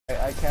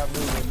I can't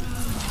move it.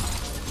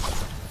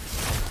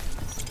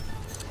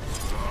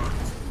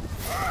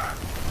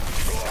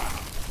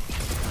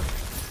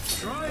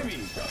 Try me.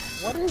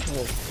 What is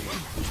this?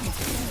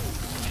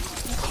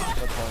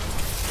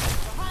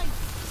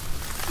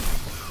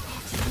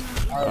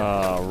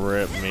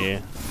 Rip me.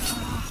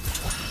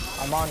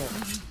 I'm on it.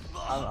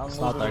 I'm It's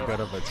not that good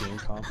of a team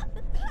comp.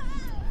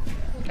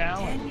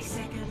 Challenge.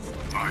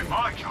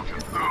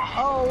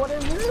 Oh, what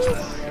is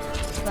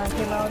this? That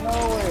came out of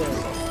nowhere.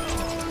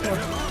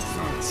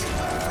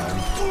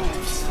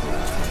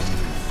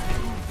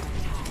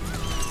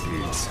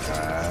 It's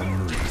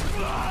Henry.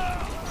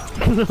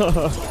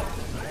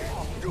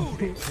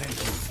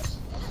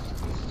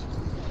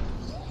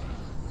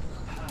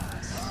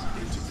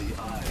 Into the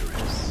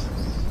iris.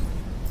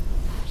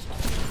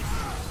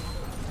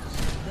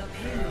 The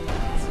payload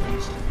has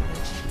reached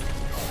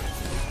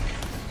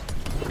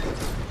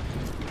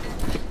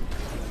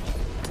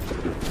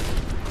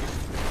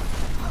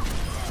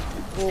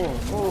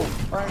Oh,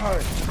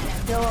 Reinhardt.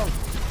 Kill him.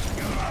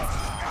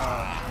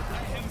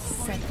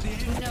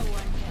 No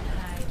one can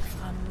hide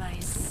from my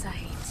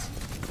sight.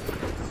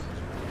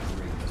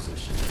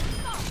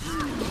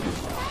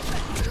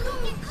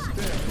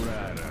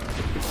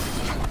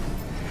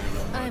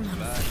 I'm on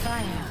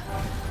fire.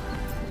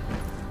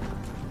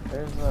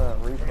 There's a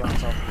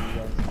reflex up for you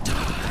guys.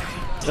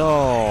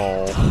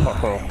 Oh.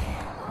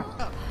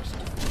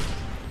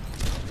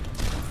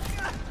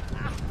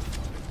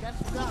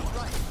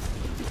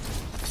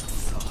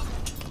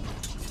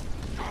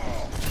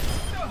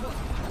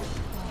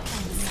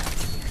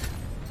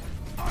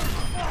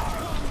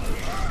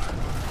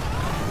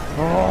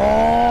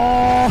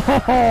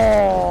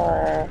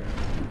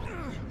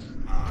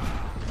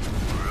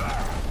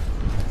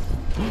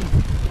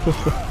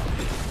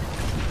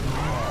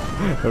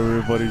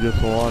 Everybody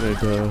just wanted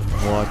to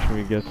watch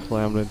me get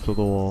slammed into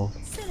the wall.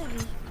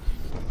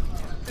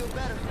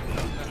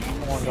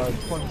 Come on, guys.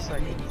 20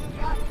 seconds.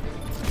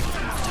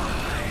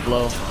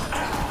 Blow.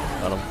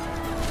 Got him.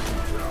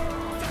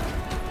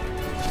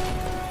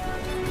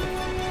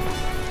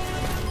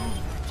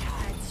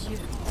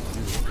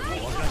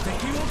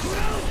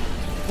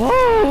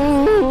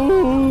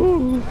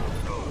 Oh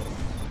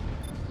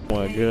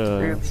my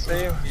god. Dude,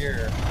 same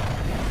here.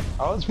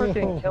 I was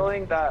freaking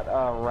killing that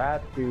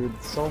rat dude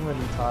so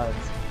many times.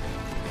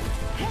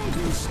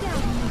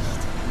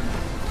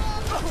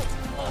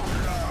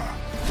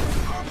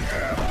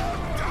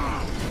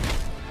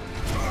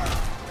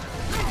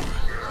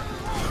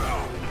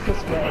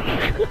 This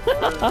man.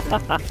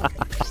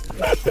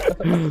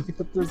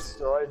 Get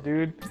destroyed,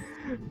 dude.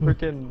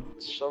 Freaking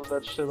shove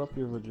that shit up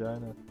your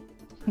vagina.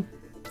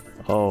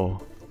 Oh.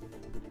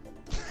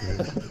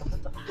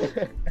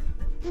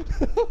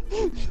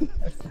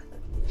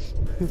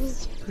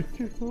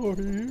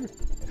 Over here.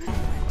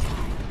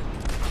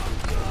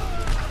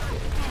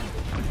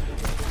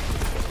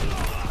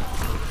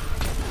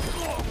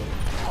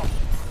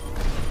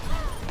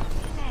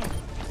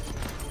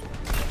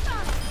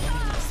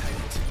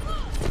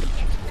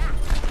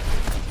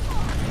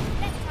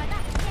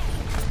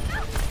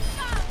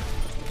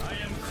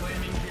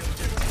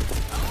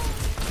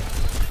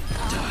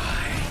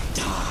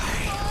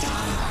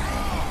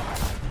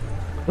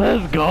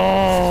 Let's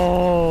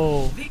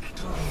go!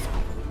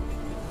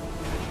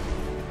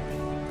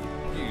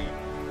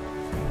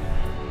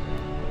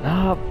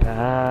 Not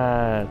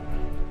bad.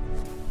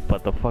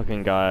 But the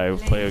fucking guy who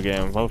play a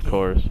game, of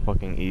course,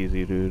 fucking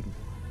easy, dude.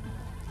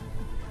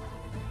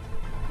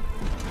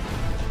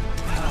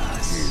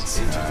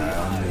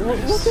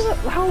 Look at that,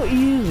 how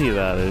easy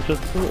that is.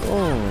 Just,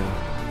 oh,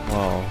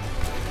 wow.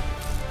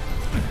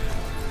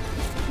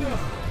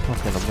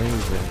 Fucking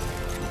amazing.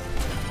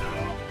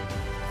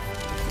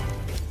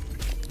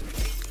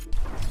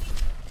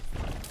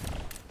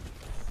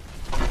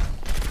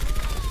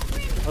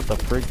 What the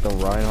freak, the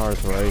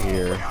Reinhardt's right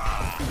here.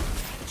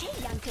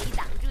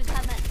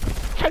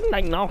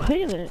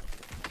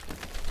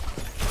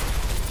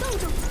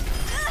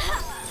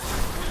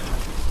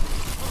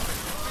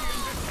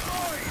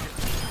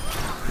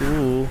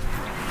 Ooh.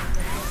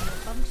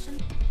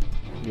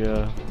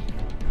 Yeah.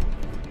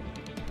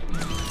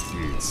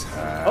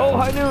 Oh,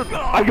 I knew it!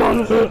 I got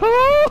it!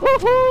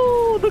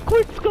 Oh, the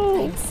quick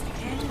scope!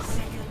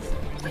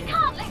 We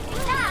can't let you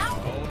down.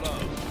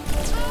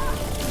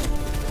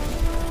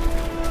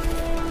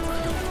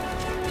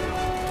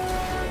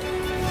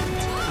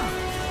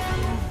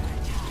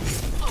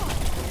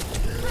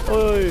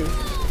 Oi!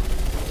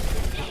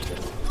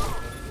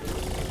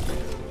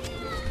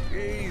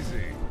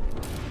 Easy.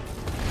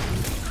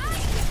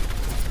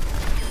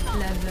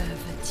 La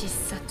veuve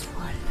tisse sa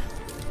toile.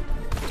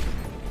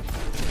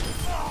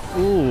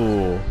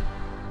 Ooh.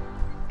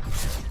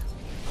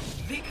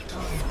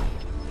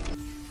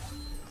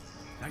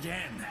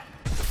 Again.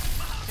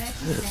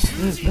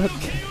 that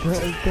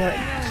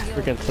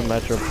freaking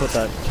Symmetra put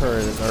that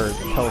turret or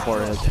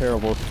teleport in a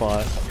terrible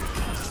spot.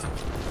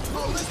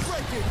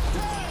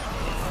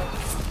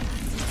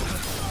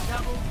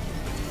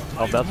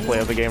 Oh, that's play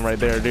of the game right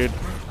there, dude.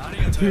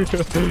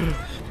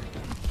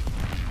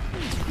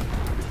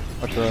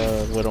 Watch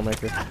the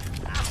Widowmaker.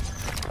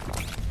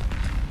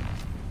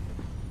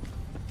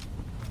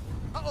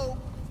 Uh-oh!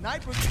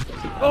 Sniper!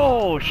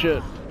 Oh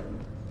shit!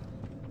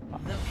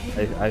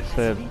 I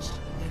said.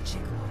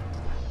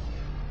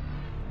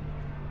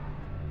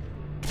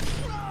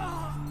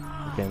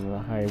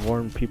 Again, I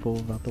warned people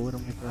about the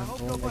Widowmaker.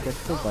 Oh, I guess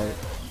still bite.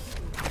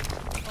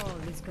 All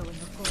is going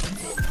according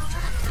to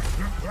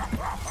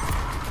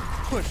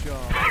Push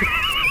y'all.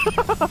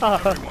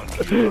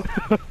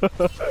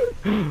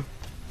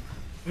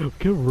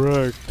 Get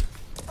wrecked.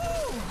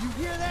 Oh, you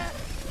hear that?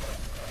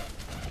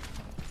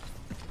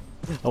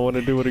 I want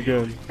to do it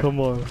again. Come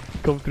on.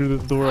 Come through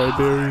this door, I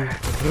dare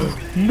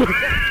you.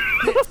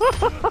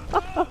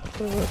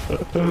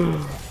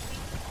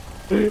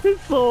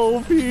 It's so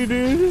OP,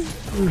 dude.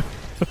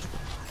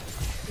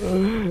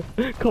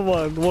 Come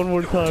on, one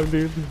more time,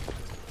 dude.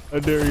 I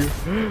dare you.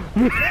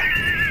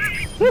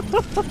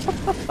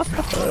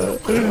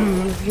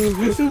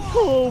 It's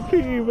so OP,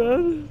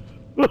 man.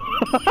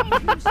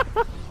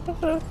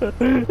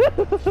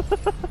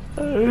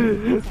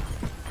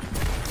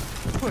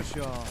 Push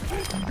y'all.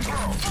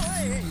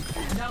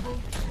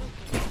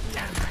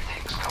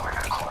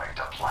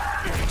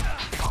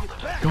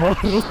 God.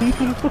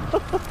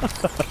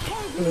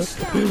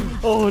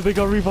 Oh, they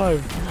got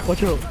revived.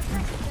 Watch out.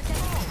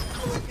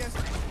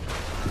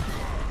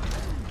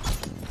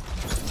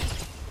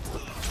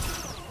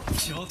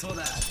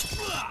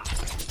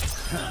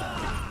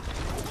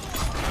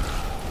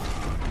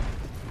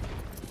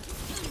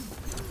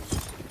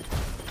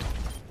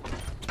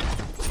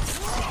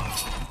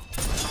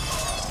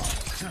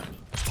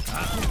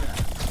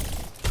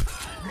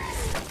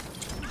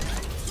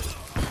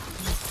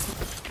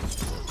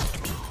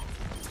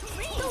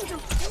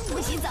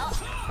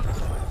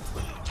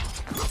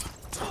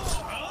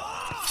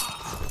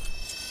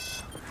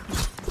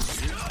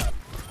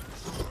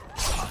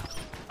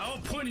 Our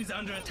point is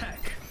under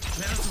attack.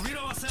 Let us rid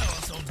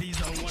ourselves of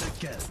these unwanted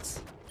guests.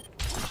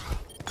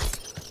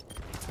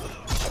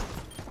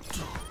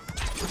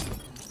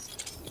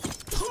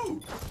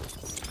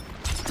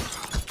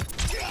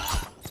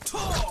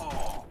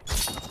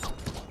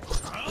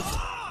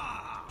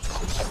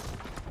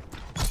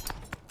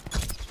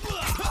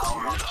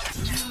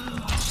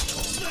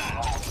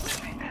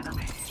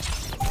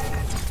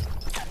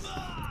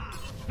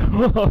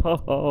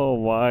 Oh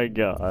my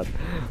god.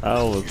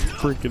 That was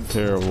freaking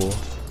terrible.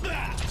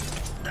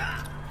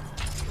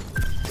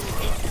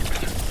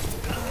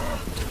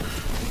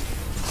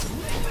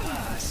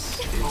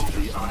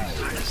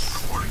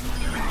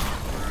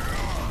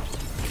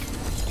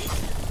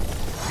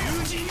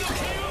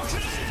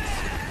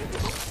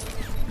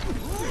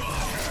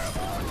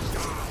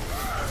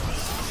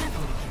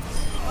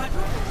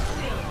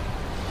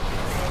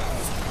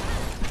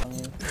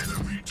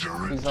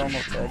 He's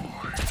almost dead.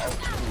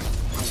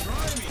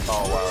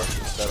 Oh wow,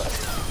 he's dead.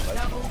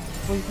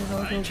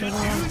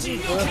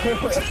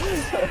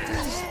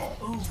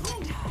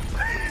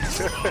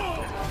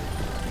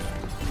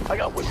 I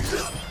got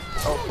wasted.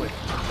 Oh wait.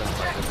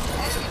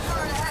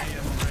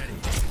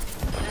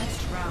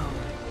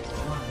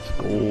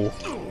 Oh.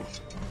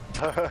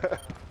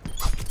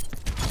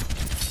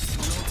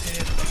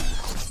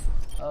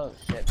 Oh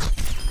shit.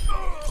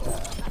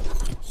 Yeah.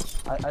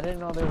 I didn't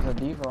know there was a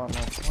diva on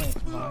my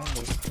point behind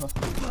me.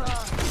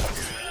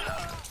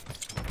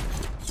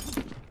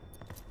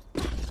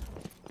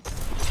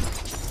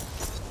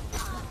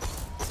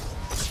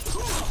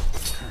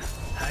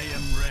 I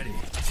am ready.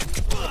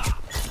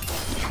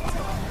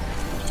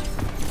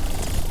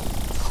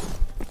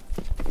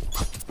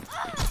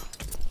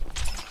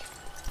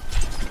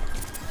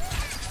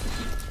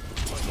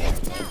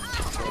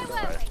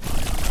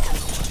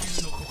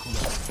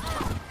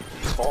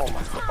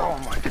 Oh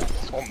my god,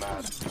 so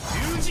mad.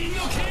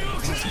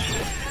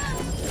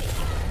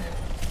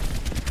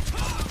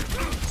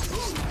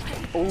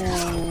 Oh.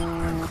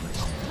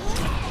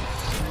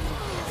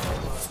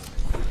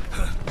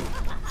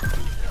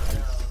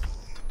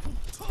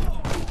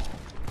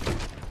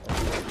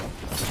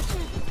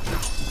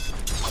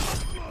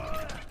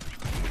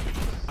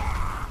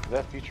 Is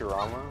that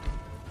Futurama?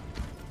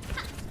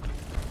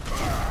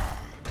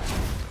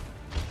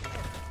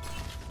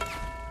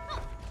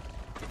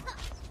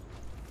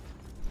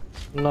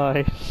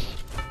 Nice.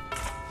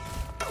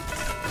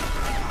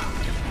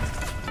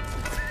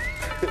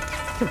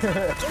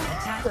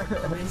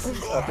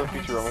 That's what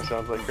Futurama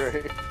sounds like,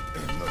 great.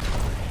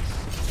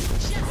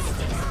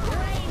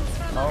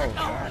 Oh,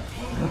 man.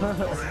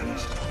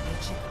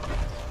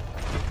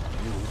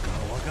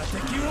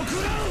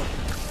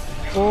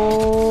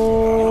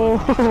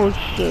 Oh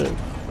shit.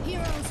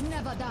 heroes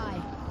never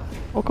die.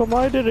 How come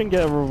I didn't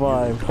get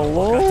revived?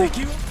 Hello?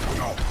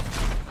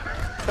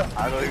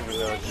 I don't even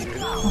know, dude.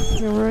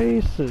 You're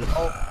racist.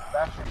 Oh,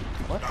 that's...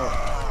 What the...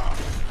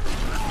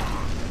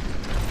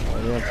 Oh,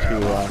 you have two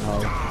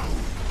roundhouse.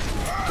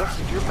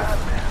 Justin, you're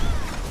Batman.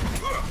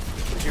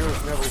 The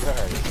heroes never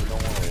die, so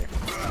don't worry.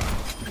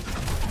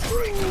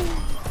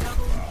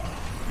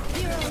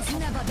 Heroes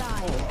never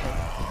die.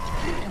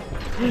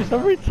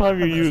 Every time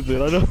you use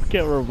it, I don't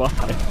get revived.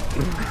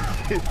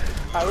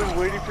 I was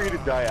waiting for you to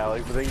die,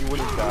 Alex, but then you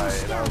wouldn't die,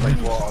 and I was like,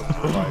 well, I'll just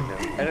revive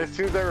him. And as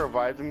soon as I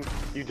revived him,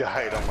 you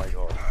died. I'm like,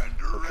 oh,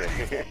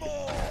 okay.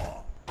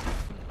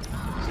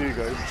 See you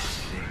guys.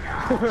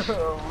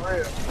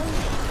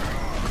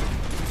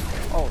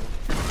 Oh,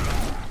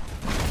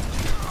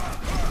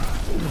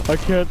 I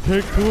can't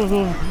take two of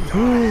them.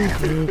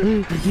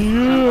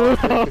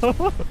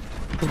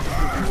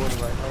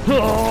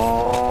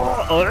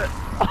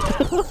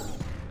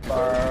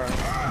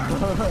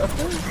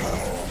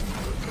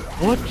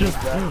 What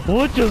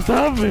just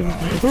happened?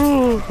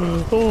 Oh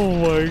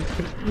my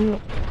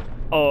god.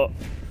 Oh,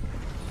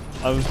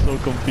 I'm so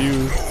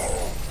confused.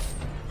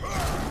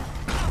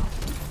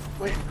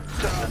 Wait,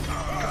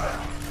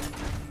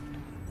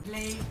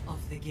 Play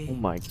of the game. Oh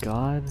my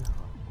god.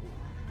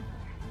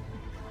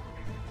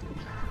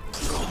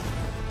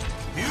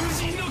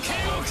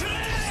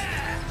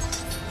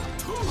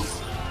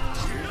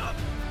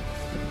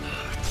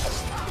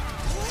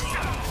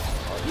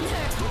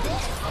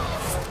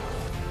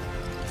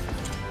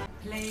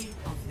 Play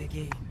of the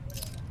game.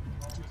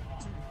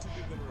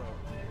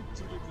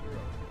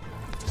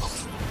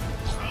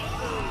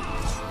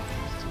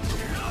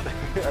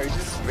 are you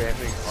just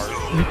spamming art?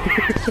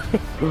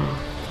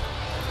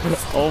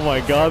 Oh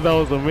my god, that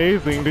was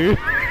amazing, dude.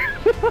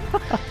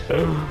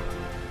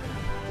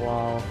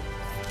 wow.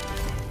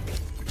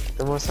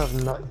 There must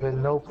have not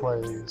been no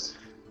plays.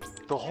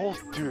 The whole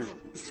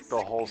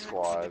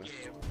squad.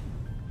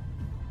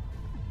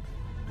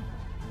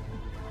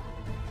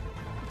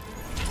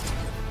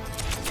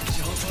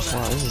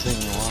 Wow, this is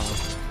taking a while.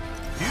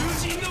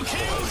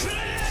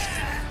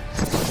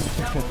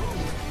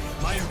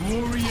 My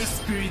warrior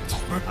spirit.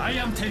 I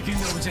am taking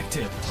the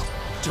objective.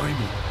 Join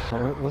me.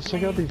 Alright, let's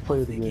check out these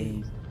play of the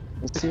games.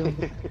 Let's see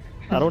them.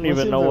 I don't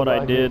even know what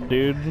I did,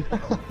 dude.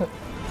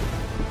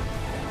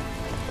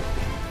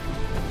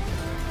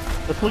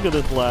 Let's look at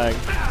this lag.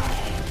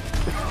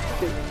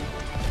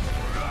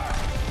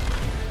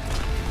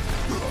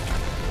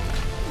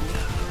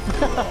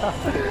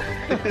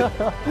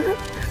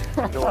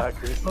 No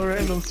accuracy. A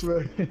random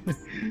swear.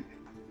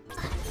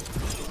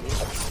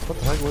 What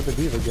the heck, where'd the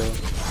diva go?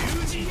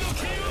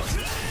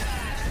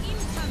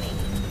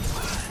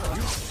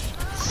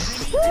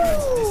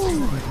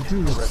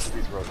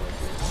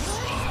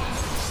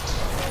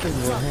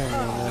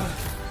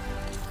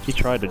 He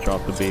tried to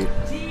drop the bait.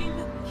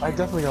 I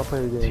definitely gotta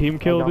play the game. Team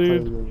kill,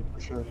 dude. Game,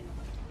 for sure.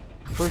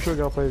 For sure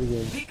gotta play the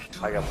game.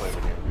 I gotta play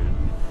the game, dude.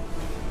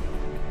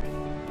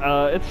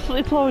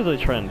 It's always a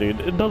trend, dude.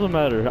 It doesn't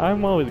matter.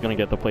 I'm always gonna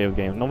get the play of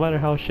game, no matter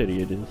how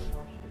shitty it is.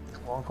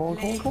 Come on, you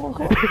can't.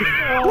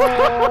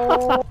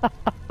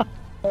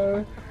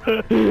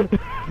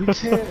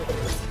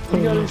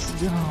 You gotta.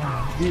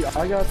 Dude,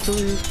 I got 3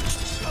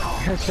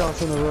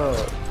 headshots in a row.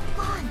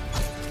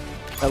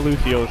 That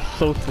Lucio is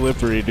so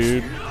slippery,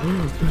 dude.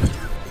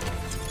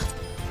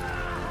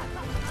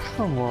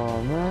 Come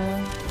on,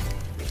 man.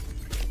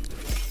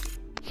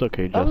 It's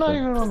okay, Justin. I'm not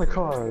even on the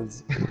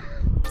cards.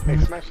 Hey,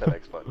 smash that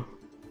X button.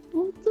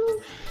 What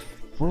the?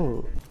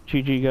 Whoa.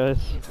 GG, guys.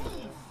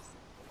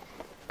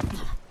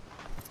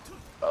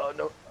 Oh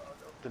no.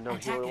 The no healer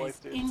Attackers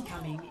life, dude.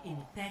 incoming in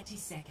 30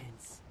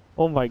 seconds.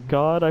 Oh my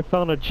god, I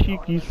found a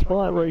cheeky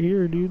spot right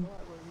here, dude.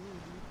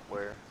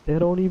 Where? They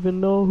don't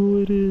even know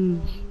who it is.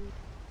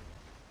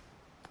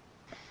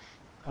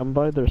 I'm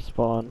by their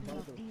spawn.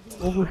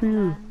 Over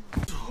here.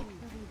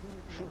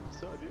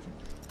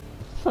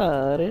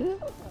 Sorry.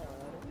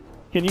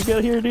 Can you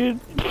get here,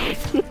 dude?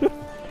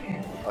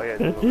 Oh yeah,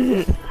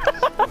 dude.